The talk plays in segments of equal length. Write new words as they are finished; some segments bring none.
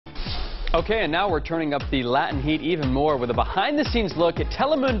Okay, and now we're turning up the Latin heat even more with a behind-the-scenes look at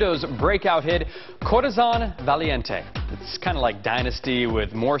Telemundo's breakout hit, Corazon Valiente. It's kind of like Dynasty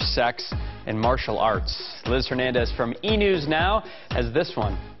with more sex and martial arts. Liz Hernandez from E! News Now has this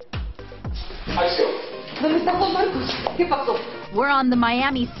one. We're on the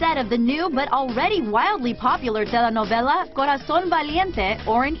Miami set of the new but already wildly popular telenovela Corazon Valiente,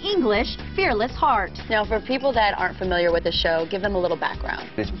 or in English, Fearless Heart. Now, for people that aren't familiar with the show, give them a little background.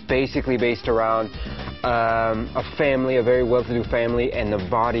 It's basically based around a family, a very well-to-do family, and the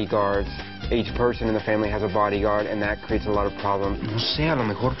bodyguards. Each person in the family has a bodyguard, and that creates a lot of problems. No sé, a lo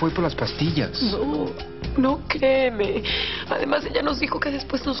mejor fue por las pastillas. No, créeme. Además, ella nos dijo que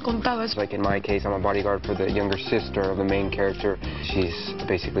después nos contaba. Like in my case, I'm a bodyguard for the younger sister of the main character. She's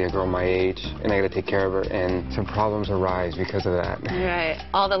basically a girl my age, and I gotta take care of her, and some problems arise because of that. Right.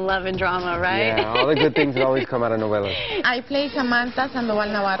 All the love and drama, right? Yeah, all the good things that always come out of novelas. I play Samantha Sandoval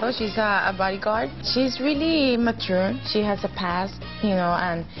Navarro. She's a bodyguard. She's really mature. She has a past, you know,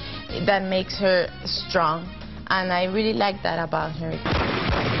 and that makes her strong. And I really like that about her.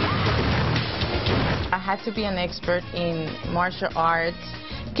 I had to be an expert in martial arts,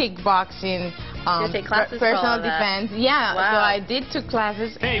 kickboxing, personal defense. Yeah, wow. So I did 2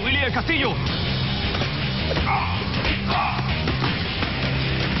 classes. Hey, Willie del Castillo!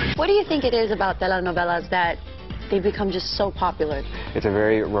 What do you think it is about telenovelas that they become just so popular? It's a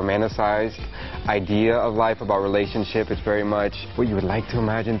very romanticized idea of life, about relationship. It's very much what you would like to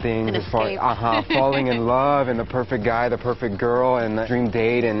imagine things. An as far escape. falling in love, and the perfect guy, the perfect girl, and the dream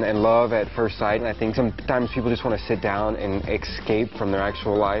date, and love at first sight. And I think sometimes people just want to sit down and escape from their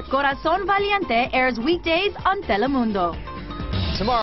actual life. Corazon Valiente airs weekdays on Telemundo.